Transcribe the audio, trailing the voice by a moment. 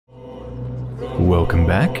Welcome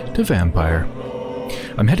back to Vampyr.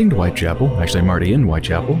 I'm heading to Whitechapel, actually I'm already in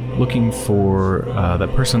Whitechapel, looking for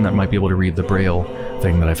that person that might be able to read the Braille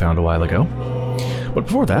thing that I found a while ago. But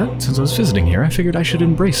before that, since I was visiting here, I figured I should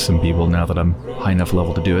embrace some people now that I'm high enough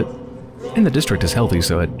level to do it. And the district is healthy,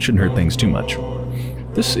 so it shouldn't hurt things too much.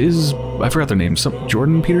 This is, I forgot their name,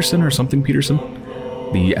 Jordan Peterson or something Peterson?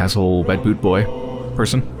 The asshole wet boot boy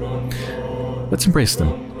person. Let's embrace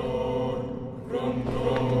them.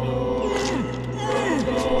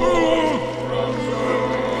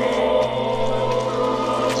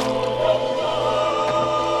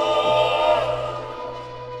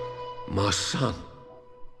 My son,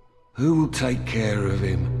 who will take care of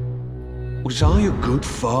him? Was I a good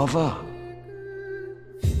father?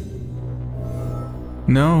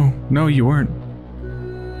 No, you weren't.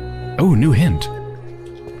 Oh, new hint.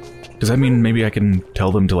 Does that mean maybe I can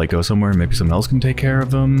tell them to like go somewhere and maybe someone else can take care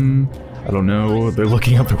of them? I don't know, they're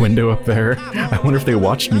looking out the window up there. I wonder if they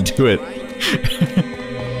watched me do it.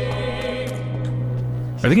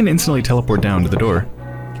 Are they gonna instantly teleport down to the door?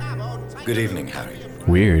 Good evening, Harry.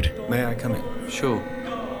 Weird. May I come in? Sure.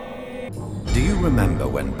 Do you remember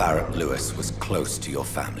when Barrett Lewis was close to your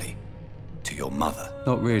family? To your mother?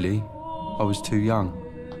 Not really. I was too young.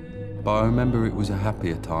 But I remember it was a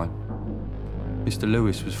happier time. Mr.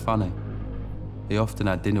 Lewis was funny. He often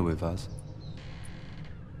had dinner with us.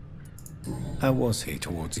 How was he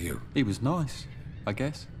towards you? He was nice, I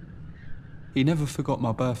guess. He never forgot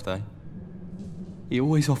my birthday. He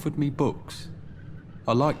always offered me books.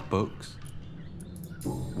 I liked books.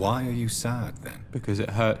 Why are you sad then? Because it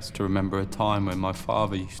hurts to remember a time when my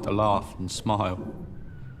father used to laugh and smile.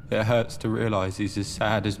 It hurts to realise he's as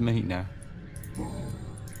sad as me now.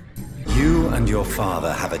 You and your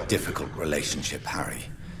father have a difficult relationship, Harry.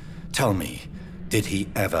 Tell me, did he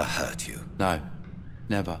ever hurt you? No,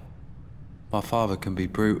 never. My father can be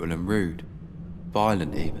brutal and rude,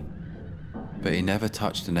 violent even. But he never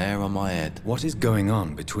touched an hair on my head. What is going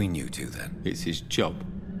on between you two then? It's his job,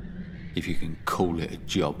 if you can call it a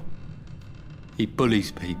job. He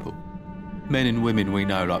bullies people. Men and women we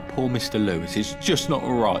know, like poor Mr. Lewis, is just not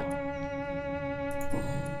right.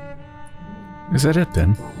 Is that it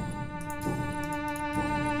then?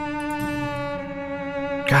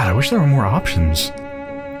 God, I wish there were more options.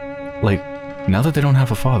 Like, now that they don't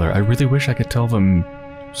have a father, I really wish I could tell them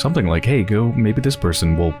something like, hey, go, maybe this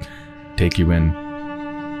person will take you in.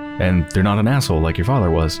 And they're not an asshole like your father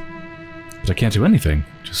was. But I can't do anything.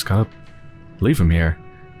 Just gotta leave him here.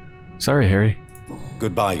 Sorry, Harry.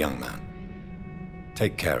 Goodbye, young man.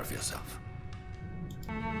 Take care of yourself.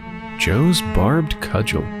 Joe's Barbed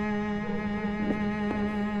Cudgel.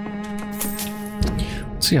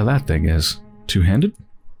 Let's see how that thing is. Two-handed?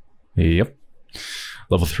 Yep.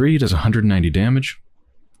 Level 3 does 190 damage.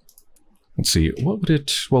 Let's see, what would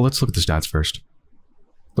it... Well, let's look at the stats first.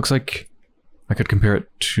 Looks like I could compare it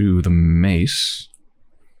to the mace.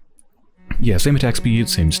 Yeah, same attack speed,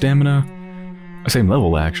 same stamina. Same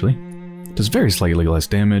level, actually. It does very slightly less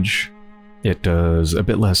damage. It does a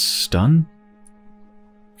bit less stun.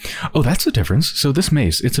 Oh, that's the difference. So this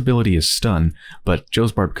mace, its ability is stun, but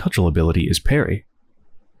Joe's Barbed Cudgel ability is parry.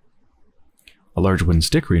 A large wooden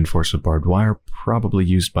stick reinforced with barbed wire, probably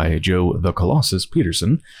used by Joe the Colossus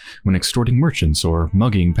Peterson when extorting merchants or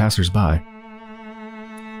mugging passers-by.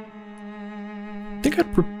 I think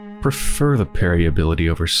I'd prefer the parry ability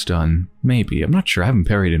over stun. Maybe. I'm not sure. I haven't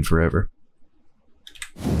parried in forever.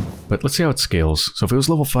 But let's see how it scales. So if it was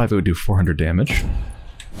level 5, it would do 400 damage.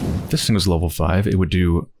 If this thing was level 5, it would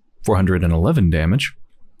do 411 damage.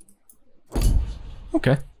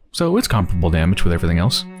 Okay. So it's comparable damage with everything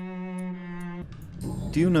else.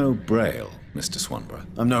 Do you know Braille, Mr. Swanborough?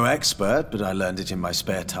 I'm no expert, but I learned it in my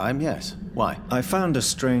spare time, yes. Why? I found a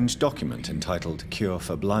strange document entitled Cure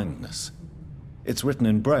for Blindness. It's written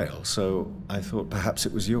in Braille, so I thought perhaps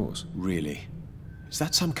it was yours. Really? Is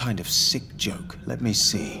that some kind of sick joke? Let me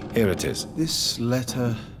see. Here it is. This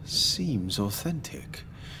letter seems authentic.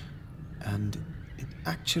 And it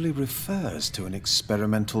actually refers to an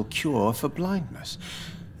experimental cure for blindness.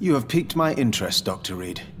 You have piqued my interest, Dr.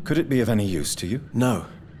 Reed. Could it be of any use to you? No.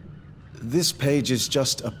 This page is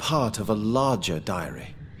just a part of a larger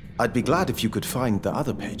diary. I'd be glad if you could find the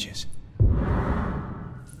other pages.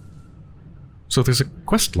 So there's a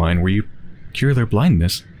quest line where you cure their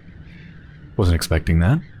blindness. Wasn't expecting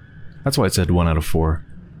that. That's why it said 1 out of 4.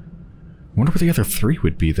 I wonder where the other 3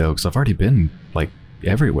 would be, though, because I've already been, like,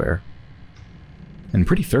 everywhere. And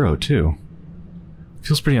pretty thorough, too.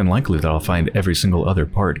 Feels pretty unlikely that I'll find every single other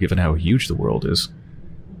part, given how huge the world is.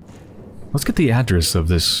 Let's get the address of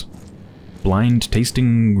this blind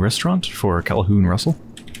tasting restaurant for Calhoun Russell.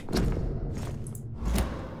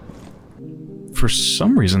 for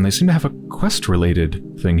some reason, they seem to have a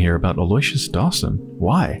quest-related thing here about Aloysius Dawson.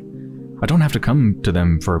 Why? I don't have to come to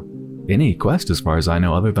them for any quest as far as I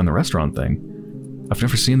know, other than the restaurant thing. I've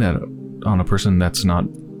never seen that on a person that's not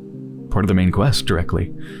part of the main quest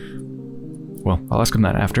directly. Well, I'll ask him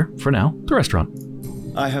that after. For now, the restaurant.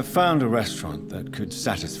 I have found a restaurant that could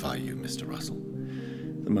satisfy you, Mr. Russell.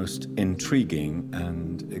 The most intriguing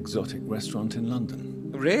and exotic restaurant in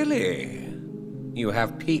London. Really? You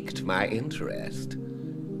have piqued my interest.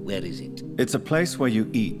 Where is it? It's a place where you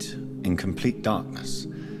eat in complete darkness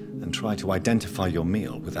and try to identify your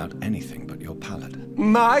meal without anything but your palate.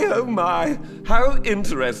 My, oh my, how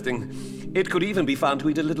interesting. It could even be fun to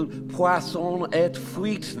eat a little poisson et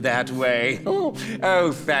fruit that way.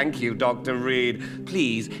 Oh, thank you, Dr. Reed.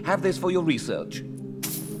 Please, have this for your research.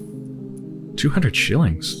 200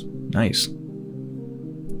 shillings. Nice.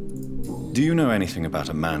 Do you know anything about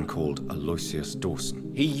a man called Aloysius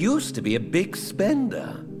Dawson? He used to be a big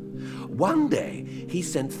spender. One day, he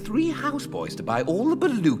sent 3 houseboys to buy all the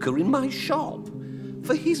beluga in my shop.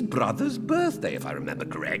 For his brother's birthday, if I remember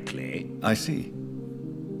correctly. I see.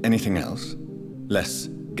 Anything else? Less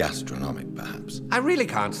gastronomic, perhaps? I really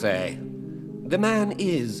can't say. The man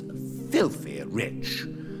is filthy rich.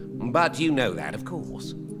 But you know that, of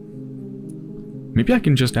course. Maybe I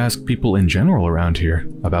can just ask people in general around here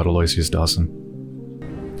about Aloysius Dawson.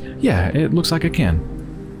 Yeah, it looks like I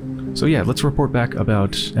can. So yeah, let's report back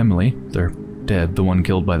about Emily. They're dead, the one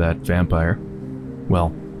killed by that vampire.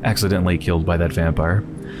 Well, accidentally killed by that vampire.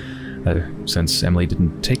 Since Emily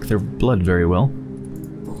didn't take their blood very well.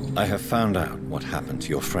 I have found out what happened to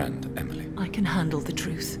your friend, Emily. I can handle the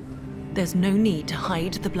truth. There's no need to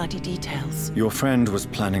hide the bloody details. Your friend was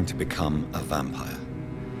planning to become a vampire.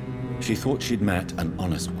 She thought she'd met an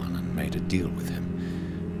honest one and made a deal with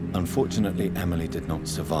him. Unfortunately, Emily did not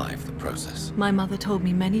survive the process. My mother told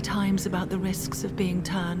me many times about the risks of being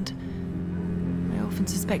turned. I often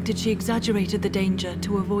suspected she exaggerated the danger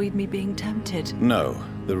to avoid me being tempted. No,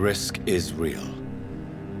 the risk is real.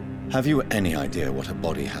 Have you any idea what a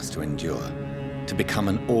body has to endure to become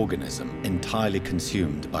an organism entirely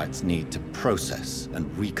consumed by its need to process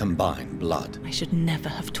and recombine blood? I should never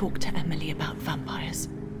have talked to Emily about vampires.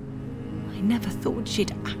 I never thought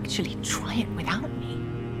she'd actually try it without me.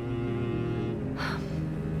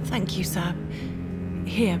 Thank you, sir.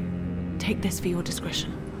 Here, take this for your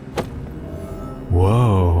discretion.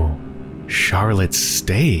 Whoa. Charlotte's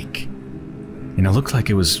steak. And it looked like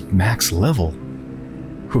it was max level.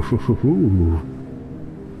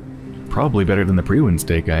 Probably better than the pre-win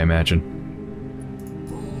steak, I imagine.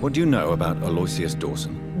 What do you know about Aloysius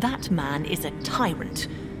Dawson? That man is a tyrant.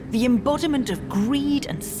 The embodiment of greed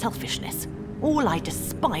and selfishness. All I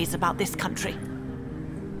despise about this country.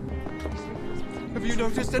 Have you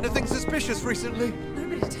noticed anything suspicious recently?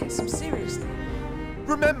 Nobody takes him seriously.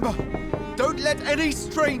 Remember, don't let any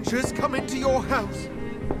strangers come into your house.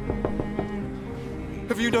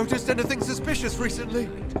 Have you noticed anything suspicious recently?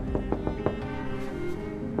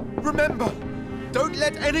 Remember, don't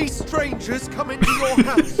let any strangers come into your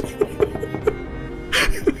house.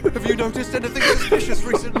 Have you noticed anything suspicious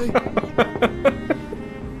recently?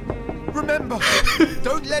 Remember,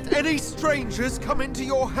 don't let any strangers come into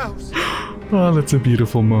your house. Oh, that's a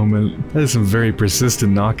beautiful moment. That is some very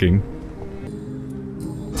persistent knocking.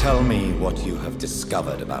 Tell me what you have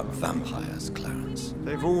discovered about vampires, Clarence.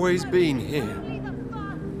 They've always been here.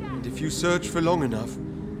 And if you search for long enough,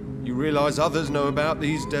 you realize others know about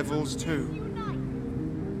these devils too.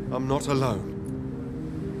 I'm not alone.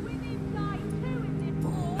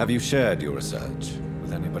 Have you shared your research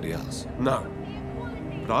with anybody else? No.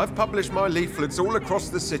 But I've published my leaflets all across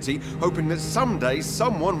the city, hoping that someday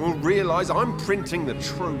someone will realize I'm printing the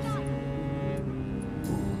truth.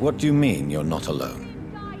 What do you mean you're not alone?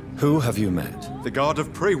 Who have you met? The Guard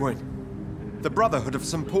of Prewin, the Brotherhood of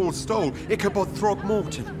St. Paul's Stole, Ichabod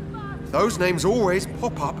Throgmorton. Those names always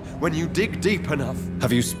pop up when you dig deep enough.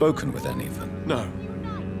 Have you spoken with any of them? No.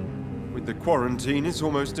 With the quarantine, it's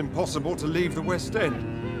almost impossible to leave the West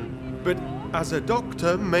End. But as a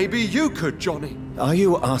doctor, maybe you could, Johnny. Are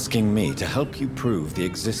you asking me to help you prove the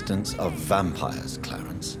existence of vampires,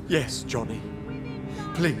 Clarence? Yes, Johnny.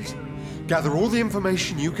 Please, gather all the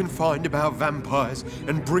information you can find about vampires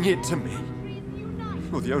and bring it to me.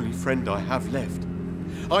 You're the only friend I have left.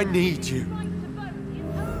 I need you.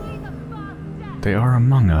 They are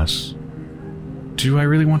among us. Do I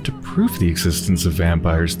really want to prove the existence of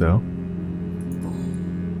vampires, though?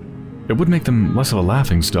 It would make them less of a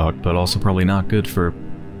laughingstock, but also probably not good for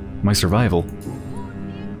my survival.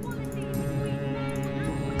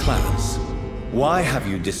 Clarence, Why have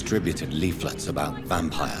you distributed leaflets about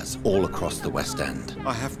vampires all across the West End?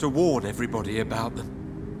 I have to warn everybody about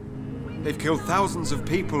them. They've killed thousands of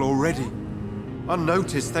people already,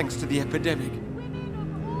 unnoticed thanks to the epidemic.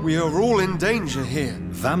 We are all in danger here.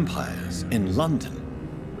 Vampires in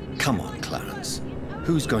London? Come on, Clarence.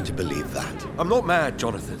 Who's going to believe that? I'm not mad,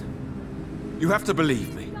 Jonathan. You have to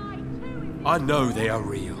believe me. I know they are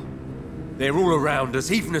real. They're all around us,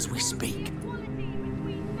 even as we speak.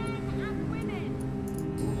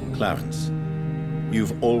 Clarence,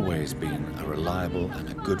 you've always been a reliable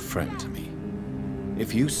and a good friend to me.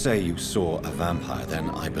 If you say you saw a vampire,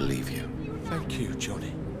 then I believe you. Thank you,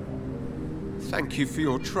 Johnny. Thank you for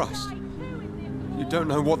your trust. You don't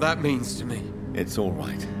know what that means to me. It's all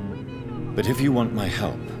right. But if you want my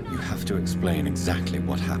help, you have to explain exactly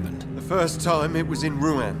what happened. The first time it was in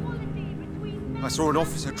Rouen. I saw an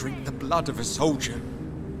officer drink the blood of a soldier.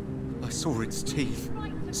 I saw its teeth,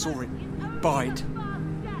 saw it bite.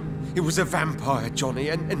 It was a vampire, Johnny,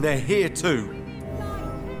 and they're here too.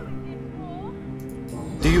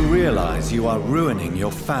 Do you realize you are ruining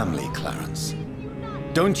your family, Clarence?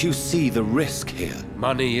 Don't you see the risk here?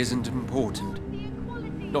 Money isn't important.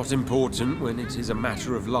 Not important when it is a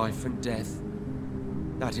matter of life and death.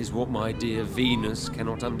 That is what my dear Venus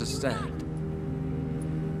cannot understand.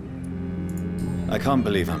 I can't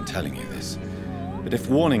believe I'm telling you this, but if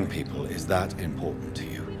warning people is that important to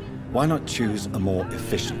you, why not choose a more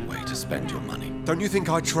efficient way to spend your money? Don't you think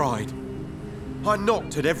I tried? I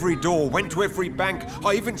knocked at every door, went to every bank,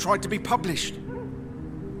 I even tried to be published.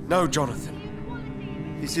 No,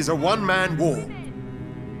 Jonathan. This is a one-man war.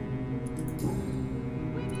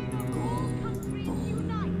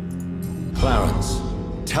 Clarence,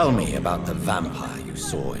 tell me about the vampire you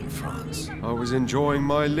saw in France. I was enjoying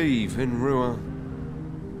my leave in Rouen.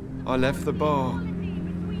 I left the bar,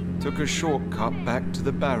 took a shortcut back to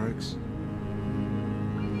the barracks.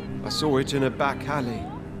 I saw it in a back alley.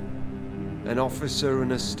 An officer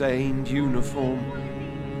in a stained uniform,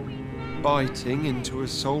 biting into a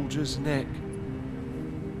soldier's neck.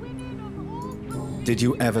 Did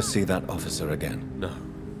you ever see that officer again? No.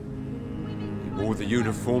 He wore the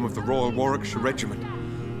uniform of the Royal Warwickshire Regiment.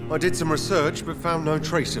 I did some research, but found no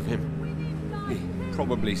trace of him. He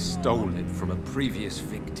probably stole it from a previous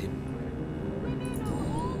victim.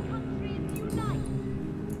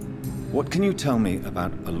 What can you tell me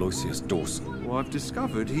about Aloysius Dawson? Well, I've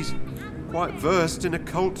discovered he's quite versed in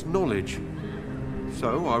occult knowledge.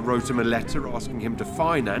 So I wrote him a letter asking him to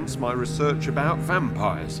finance my research about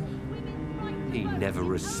vampires. He never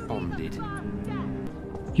responded.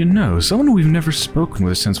 You know, someone we've never spoken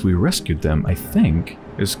with since we rescued them, I think,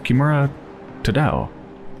 is Kimura Tadao.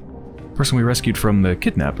 Person we rescued from the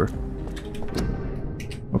kidnapper.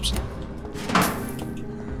 Oops.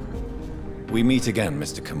 We meet again,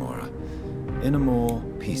 Mr. Kimura, in a more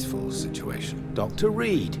peaceful situation. Dr.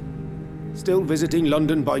 Reed, still visiting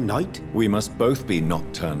London by night? We must both be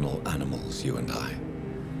nocturnal animals, you and I.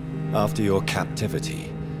 After your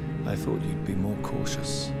captivity, I thought you'd be more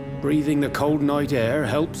cautious. Breathing the cold night air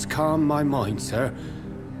helps calm my mind, sir.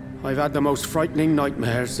 I've had the most frightening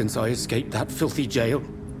nightmares since I escaped that filthy jail.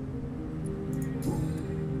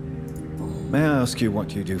 May I ask you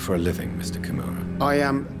what you do for a living, Mr. Kimura?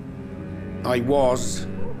 I was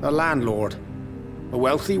a landlord. A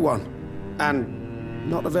wealthy one. And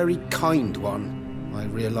not a very kind one, I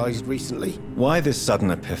realized recently. Why this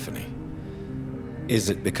sudden epiphany?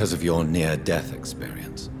 Is it because of your near-death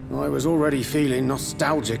experience? I was already feeling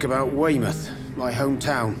nostalgic about Weymouth, my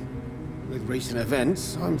hometown. With recent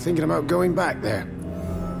events, I'm thinking about going back there.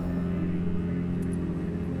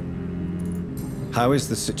 How is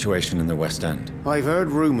the situation in the West End? I've heard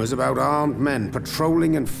rumors about armed men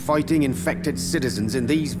patrolling and fighting infected citizens in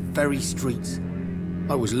these very streets.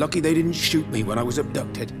 I was lucky they didn't shoot me when I was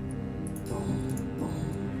abducted.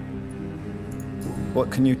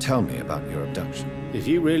 What can you tell me about your abduction? If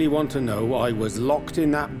you really want to know, I was locked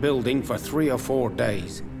in that building for 3 or 4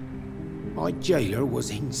 days. My jailer was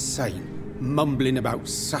insane, mumbling about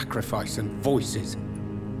sacrifice and voices.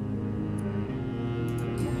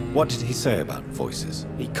 What did he say about voices?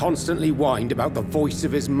 He constantly whined about the voice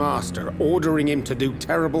of his master, ordering him to do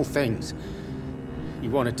terrible things. He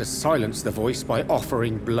wanted to silence the voice by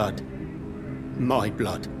offering blood. My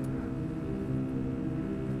blood.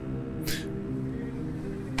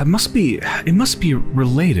 It must be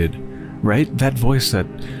related, right? That voice that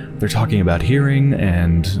they're talking about hearing,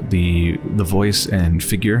 and the voice and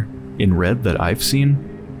figure in red that I've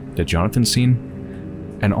seen, that Jonathan's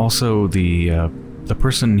seen, and also the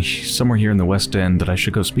person somewhere here in the West End that I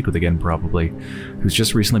should go speak with again probably, who's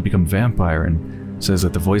just recently become vampire, and Says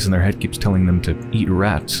that the voice in their head keeps telling them to eat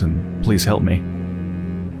rats and please help me.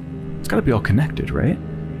 It's gotta be all connected, right?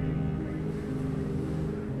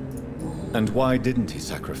 And why didn't he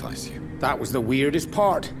sacrifice you? That was the weirdest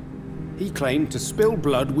part. He claimed to spill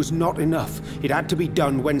blood was not enough. It had to be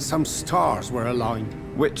done when some stars were aligned.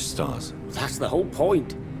 Which stars? That's the whole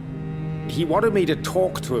point. He wanted me to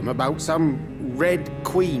talk to him about some Red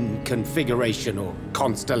Queen configuration or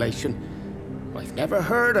constellation. I've never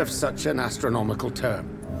heard of such an astronomical term.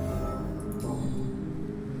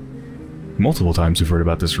 Multiple times we've heard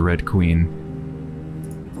about this Red Queen.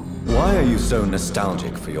 Why are you so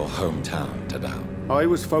nostalgic for your hometown, Tadao? I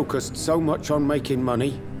was focused so much on making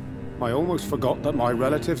money, I almost forgot that my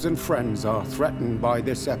relatives and friends are threatened by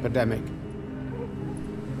this epidemic.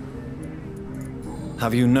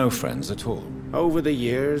 Have you no friends at all? Over the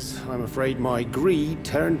years, I'm afraid my greed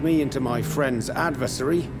turned me into my friend's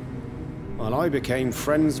adversary, while I became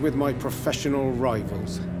friends with my professional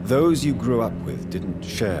rivals. Those you grew up with didn't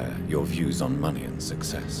share your views on money and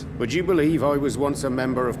success. Would you believe I was once a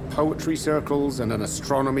member of poetry circles and an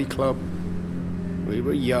astronomy club? We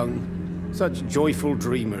were young, such joyful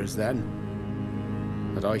dreamers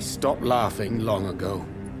then. But I stopped laughing long ago.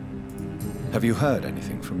 Have you heard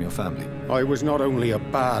anything from your family? I was not only a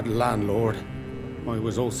bad landlord, I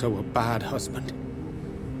was also a bad husband.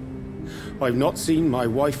 I've not seen my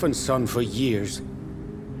wife and son for years.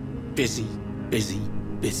 Busy, busy,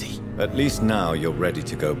 busy. At least now you're ready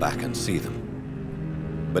to go back and see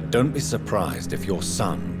them. But don't be surprised if your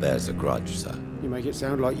son bears a grudge, sir. You make it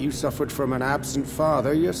sound like you suffered from an absent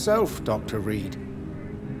father yourself, Dr. Reed.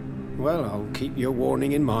 Well, I'll keep your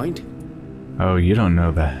warning in mind. Oh, you don't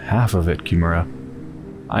know the half of it, Kimura.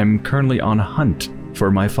 I'm currently on a hunt for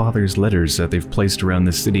my father's letters that they've placed around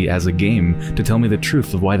the city as a game to tell me the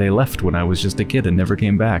truth of why they left when I was just a kid and never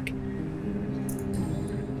came back.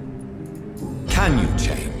 Can you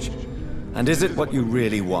change? And is it what you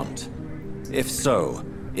really want? If so,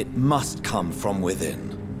 it must come from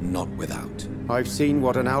within, not without. I've seen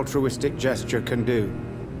what an altruistic gesture can do.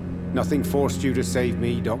 Nothing forced you to save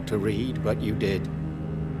me, Dr. Reed, but you did.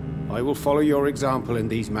 I will follow your example in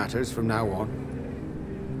these matters from now on.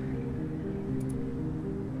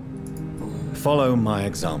 Follow my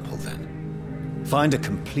example, then. Find a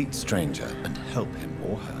complete stranger and help him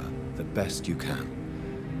or her the best you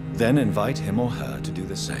can. Then invite him or her to do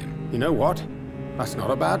the same. You know what? That's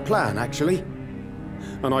not a bad plan, actually.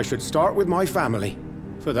 And I should start with my family,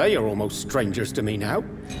 for they are almost strangers to me now.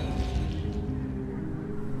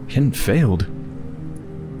 Hint failed.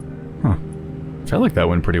 Huh. Felt like that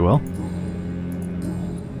went pretty well.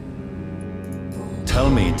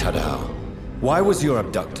 Tell me, Tadao, why was your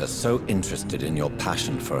abductor so interested in your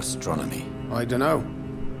passion for astronomy? I dunno.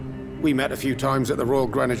 We met a few times at the Royal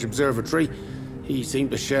Greenwich Observatory. He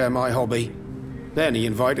seemed to share my hobby. Then he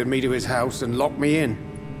invited me to his house and locked me in.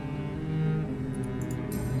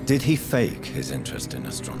 Did he fake his interest in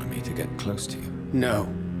astronomy to get close to you? No.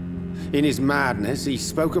 In his madness, he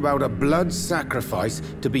spoke about a blood sacrifice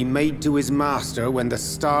to be made to his master when the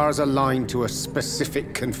stars aligned to a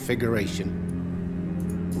specific configuration.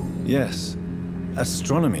 Yes.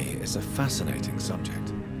 Astronomy is a fascinating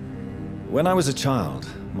subject. When I was a child,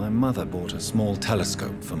 my mother bought a small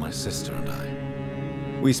telescope for my sister and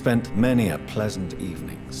I. We spent many a pleasant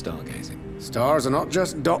evening stargazing. Stars are not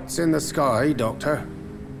just dots in the sky, Doctor.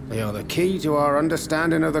 They are the key to our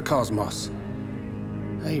understanding of the cosmos.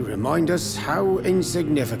 They remind us how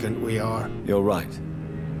insignificant we are. You're right.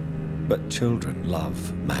 But children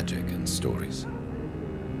love magic and stories.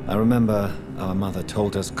 I remember our mother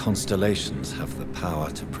told us constellations have the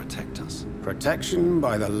power to protect us. Protection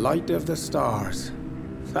by the light of the stars.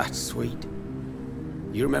 That's sweet.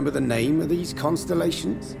 You remember the name of these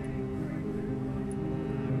constellations?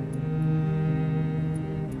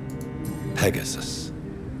 Pegasus.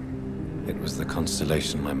 It was the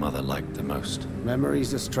constellation my mother liked the most.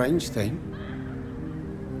 Memory's a strange thing.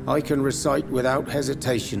 I can recite without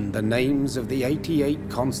hesitation the names of the 88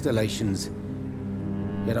 constellations.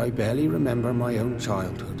 Yet I barely remember my own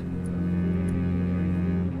childhood.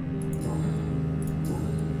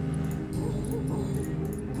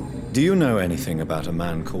 Do you know anything about a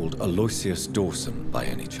man called Aloysius Dawson, by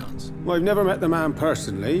any chance? Well, I've never met the man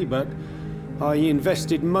personally, but I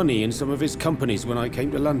invested money in some of his companies when I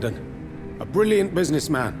came to London. A brilliant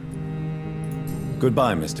businessman.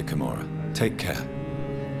 Goodbye, Mr. Kimura. Take care.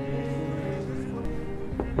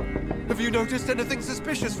 Have you noticed anything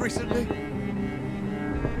suspicious recently?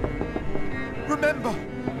 Remember,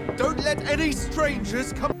 don't let any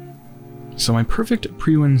strangers come. So my perfect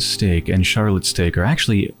Priwen steak and Charlotte steak are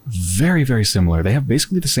actually very, very similar. They have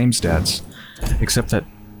basically the same stats, except that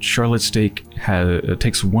Charlotte Steak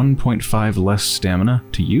takes 1.5 less stamina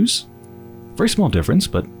to use. Very small difference,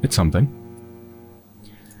 but it's something.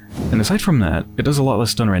 And aside from that, it does a lot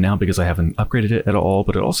less stun right now because I haven't upgraded it at all,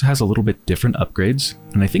 but it also has a little bit different upgrades,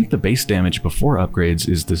 and I think the base damage before upgrades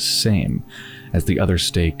is the same as the other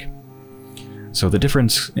steak. So the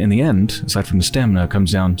difference in the end, aside from the stamina,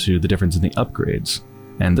 comes down to the difference in the upgrades.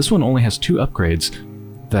 And this one only has 2 upgrades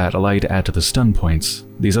that allow you to add to the stun points.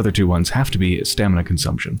 These other 2 ones have to be stamina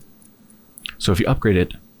consumption. So if you upgrade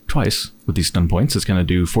it twice with these stun points, it's going to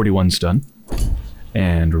do 41 stun.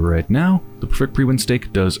 And right now, the Perfect Pre-Win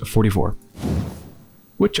Steak does 44.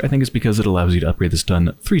 Which I think is because it allows you to upgrade the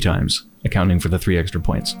stun 3 times, accounting for the 3 extra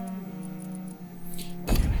points.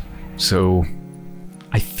 So,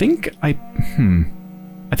 I think I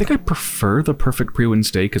prefer the Perfect Pre-Win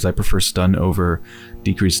Steak because I prefer stun over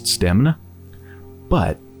decreased stamina.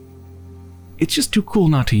 But it's just too cool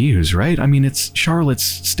not to use, right? I mean, it's Charlotte's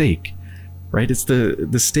steak, right? It's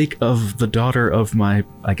the steak of the daughter of my,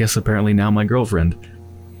 I guess apparently now my girlfriend.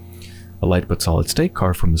 A light but solid steak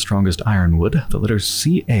carved from the strongest ironwood. The letters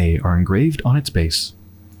CA are engraved on its base.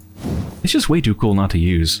 It's just way too cool not to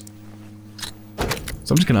use.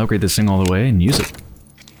 So I'm just gonna upgrade this thing all the way and use it.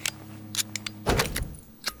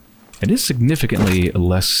 It is significantly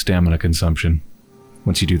less stamina consumption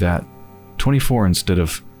once you do that. 24 instead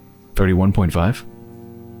of 31.5.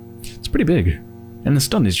 It's pretty big. And the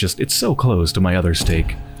stun is just, it's so close to my other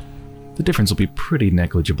steak. The difference will be pretty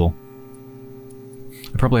negligible.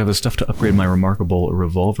 I probably have the stuff to upgrade my remarkable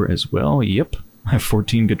revolver as well. Yep, I have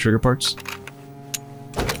 14 good trigger parts.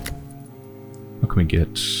 What can we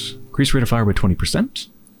get? Increase rate of fire by 20%.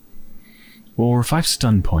 Or 5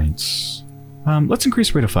 stun points. Let's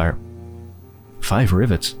increase rate of fire. 5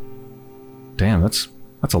 rivets. Damn, that's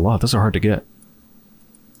a lot. Those are hard to get.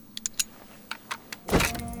 I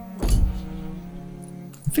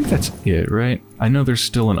think that's it, right? I know there's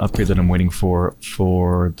still an upgrade that I'm waiting for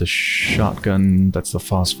the shotgun. That's the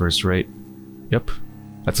phosphorus, right? Yep.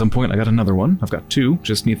 At some point I got another one. I've got 2,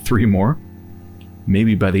 just need 3 more.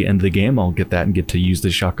 Maybe by the end of the game I'll get that and get to use the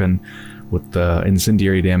shotgun with the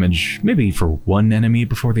incendiary damage, maybe for 1 enemy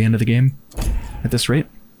before the end of the game, at this rate.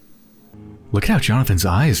 Look at how Jonathan's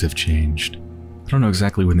eyes have changed. I don't know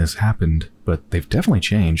exactly when this happened, but they've definitely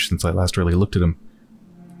changed since I last really looked at him.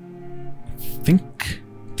 I think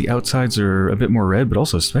the outsides are a bit more red, but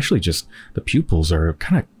also especially just the pupils are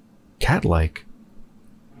kind of cat-like.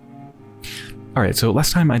 Alright, so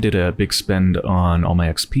last time I did a big spend on all my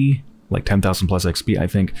XP, like 10,000 plus XP, I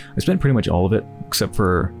think. I spent pretty much all of it, except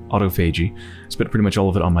for autophagy. I spent pretty much all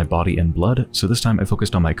of it on my body and blood, so this time I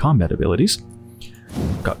focused on my combat abilities.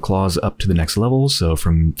 Got claws up to the next level, so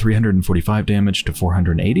from 345 damage to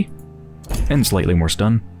 480, and slightly more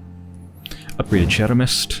stun. Upgraded Shadow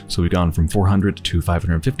Mist, so we've gone from 400 to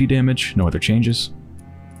 550 damage, no other changes.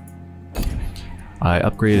 I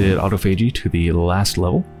upgraded Autophagy to the last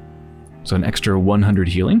level, so an extra 100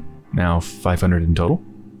 healing, now 500 in total.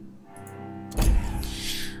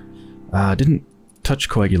 Didn't touch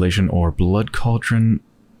Coagulation or Blood Cauldron.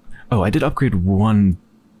 Oh, I did upgrade 1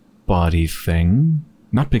 body thing.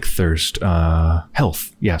 Not Big Thirst.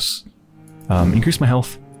 Health, yes. Increase my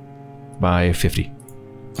health by 50.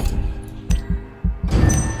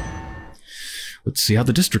 Let's see how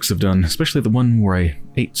the districts have done, especially the one where I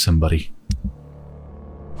ate somebody.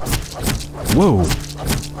 Whoa!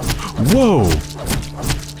 Whoa!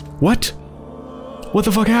 What? What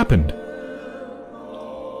the fuck happened?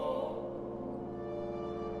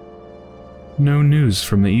 No news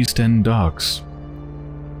from the East End docks.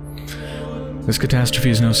 This catastrophe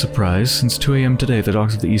is no surprise. Since 2 AM today, the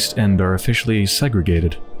docks of the East End are officially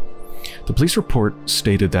segregated. The police report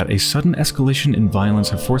stated that a sudden escalation in violence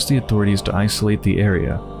had forced the authorities to isolate the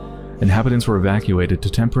area. Inhabitants were evacuated to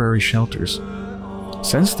temporary shelters.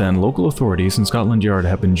 Since then, local authorities and Scotland Yard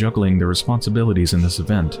have been juggling their responsibilities in this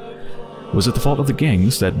event. Was it the fault of the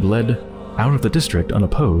gangs that bled out of the district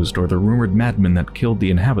unopposed, or the rumored madmen that killed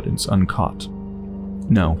the inhabitants uncaught?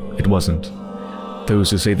 No, it wasn't. Those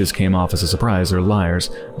who say this came off as a surprise are liars,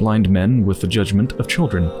 blind men with the judgment of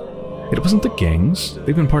children. It wasn't the gangs.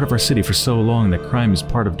 They've been part of our city for so long that crime is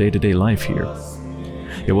part of day-to-day life here.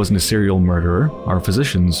 It wasn't a serial murderer. Our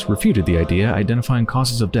physicians refuted the idea, identifying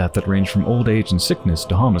causes of death that range from old age and sickness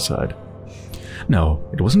to homicide. No,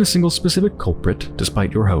 it wasn't a single specific culprit,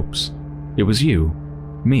 despite your hopes. It was you,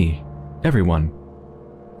 me, everyone.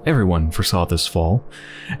 Everyone foresaw this fall,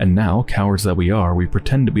 and now, cowards that we are, we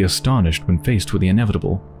pretend to be astonished when faced with the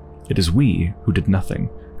inevitable. It is we who did nothing,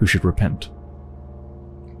 who should repent.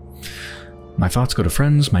 My thoughts go to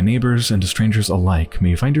friends, my neighbors, and to strangers alike. May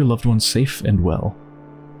you find your loved ones safe and well.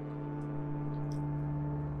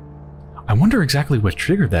 I wonder exactly what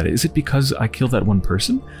triggered that. Is it because I killed that one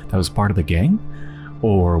person that was part of the gang?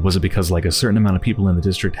 Or was it because like a certain amount of people in the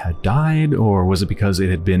district had died? Or was it because it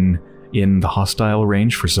had been in the hostile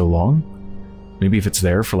range for so long? Maybe if it's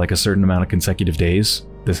there for like a certain amount of consecutive days,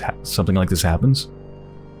 something like this happens.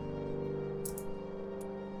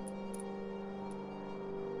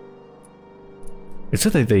 It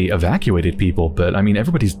said that they evacuated people, but I mean,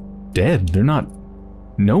 everybody's dead. They're not...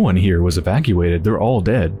 No one here was evacuated. They're all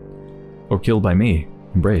dead. Or killed by me.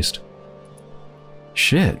 Embraced.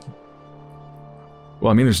 Shit. Well,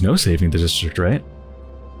 I mean, there's no saving the district, right?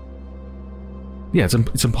 Yeah,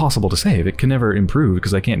 it's impossible to save. It can never improve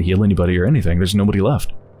because I can't heal anybody or anything. There's nobody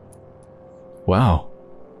left. Wow.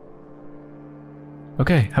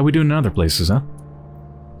 Okay, how we doing in other places, huh?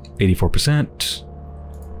 84%.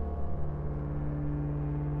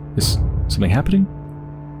 Is something happening?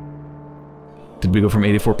 Did we go from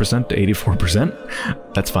 84% to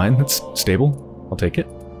 84%? That's fine, that's stable. I'll take it.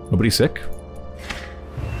 Nobody's sick.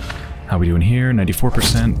 How we doing here?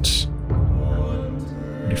 94%.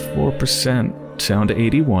 94%. Down to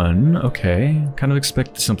 81. Okay. Kind of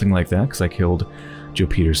expected something like that because I killed Joe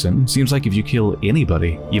Peterson. Seems like if you kill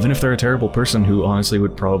anybody, even if they're a terrible person who honestly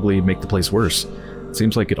would probably make the place worse, it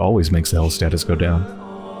seems like it always makes the health status go down.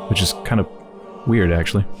 Which is kind of weird,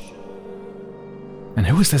 actually. And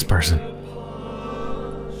who is this person?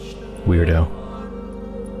 Weirdo.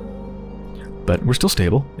 But we're still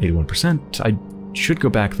stable, 81%. I should go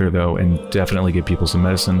back there, though, and definitely give people some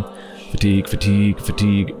medicine. Fatigue, fatigue,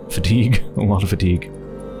 fatigue, fatigue. A lot of fatigue.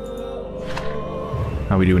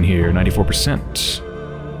 How are we doing here? 94%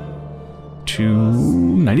 to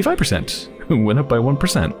 95%. Went up by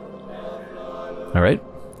 1%. Alright,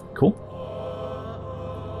 cool.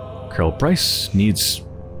 Carol Price needs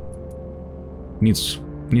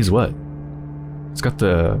what? It's got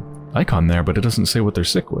the icon there, but it doesn't say what they're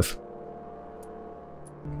sick with.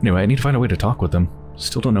 Anyway, I need to find a way to talk with them.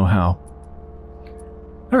 Still don't know how.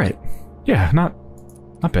 Alright. Yeah, not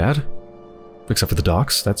bad. Except for the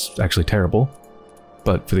docks, that's actually terrible.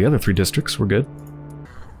 But for the other 3 districts, we're good.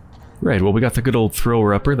 Right, well we got the good old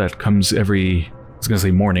thrower-upper that comes every... I was gonna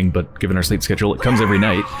say morning, but given our sleep schedule, it comes every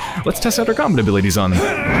night. Let's test out our combat abilities on them.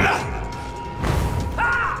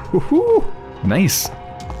 Woohoo! Nice.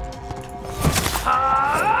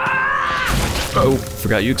 Oh,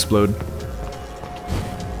 forgot you explode.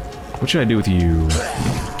 What should I do with you?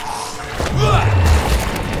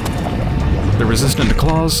 They're resistant to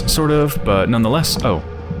claws, sort of, but nonetheless... Oh.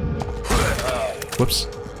 Whoops.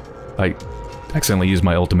 I accidentally used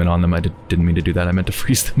my ultimate on them. I didn't mean to do that. I meant to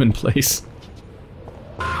freeze them in place.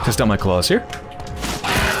 Test out my claws here.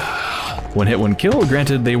 1 hit, 1 kill.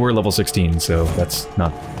 Granted, they were level 16, so that's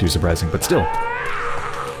not too surprising, but still.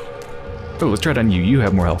 Oh, let's try it on you. You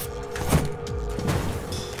have more health.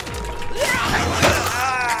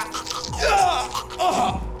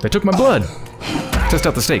 They took my blood. Test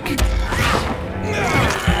out the steak.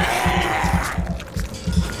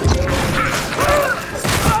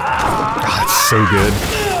 Oh, that's so good.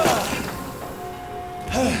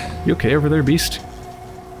 You okay over there, beast?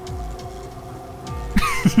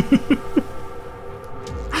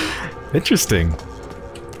 Interesting.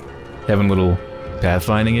 Having a little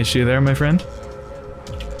pathfinding issue there, my friend?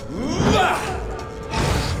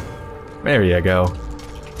 There you go.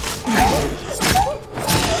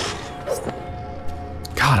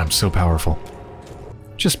 God, I'm so powerful.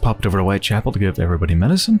 Just popped over to Whitechapel to give everybody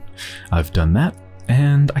medicine. I've done that,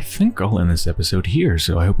 and I think I'll end this episode here,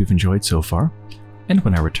 so I hope you've enjoyed so far. And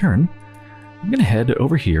when I return, I'm gonna head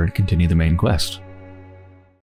over here and continue the main quest.